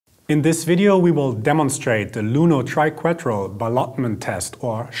In this video we will demonstrate the Lunotriquetral Ballottement test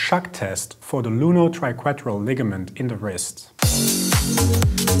or Shuck test for the lunotriquetral ligament in the wrist.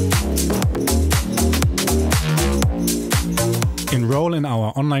 Enroll in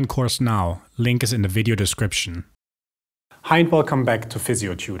our online course now, link is in the video description. Hi and welcome back to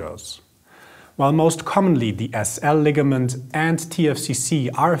Physiotutors. While most commonly the SL ligament and TFCC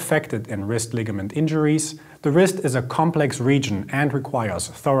are affected in wrist ligament injuries, the wrist is a complex region and requires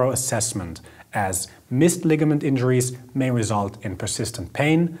thorough assessment, as missed ligament injuries may result in persistent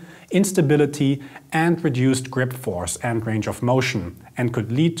pain, instability and reduced grip force and range of motion, and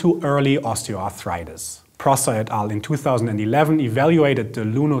could lead to early osteoarthritis. Prosser et al. In 2011 evaluated the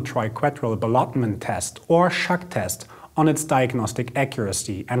Lunotriquetral Ballottement test or Shuck test on its diagnostic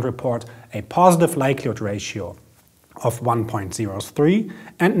accuracy and report a positive likelihood ratio of 1.03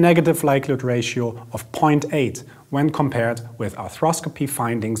 and negative likelihood ratio of 0.8 when compared with arthroscopy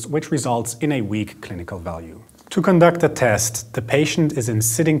findings, which results in a weak clinical value. To conduct the test, the patient is in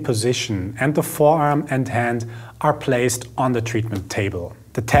sitting position and the forearm and hand are placed on the treatment table.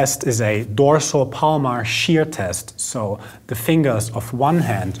 The test is a dorsopalmar shear test, so the fingers of one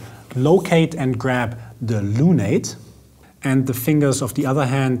hand locate and grab the lunate, and the fingers of the other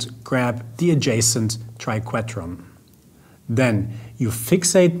hand grab the adjacent triquetrum. Then you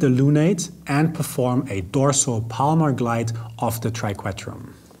fixate the lunate and perform a dorsopalmar glide of the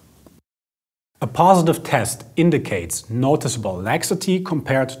triquetrum. A positive test indicates noticeable laxity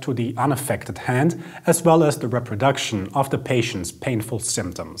compared to the unaffected hand, as well as the reproduction of the patient's painful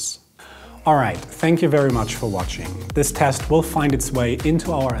symptoms. Alright, thank you very much for watching. This test will find its way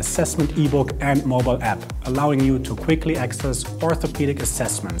into our assessment ebook and mobile app, allowing you to quickly access orthopedic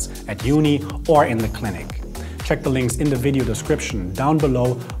assessments at uni or in the clinic. Check the links in the video description down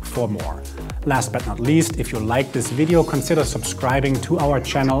below for more. Last but not least, if you like this video, consider subscribing to our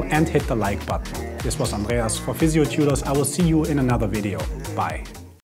channel and hit the like button. This was Andreas for Physiotutors. I will see you in another video. Bye.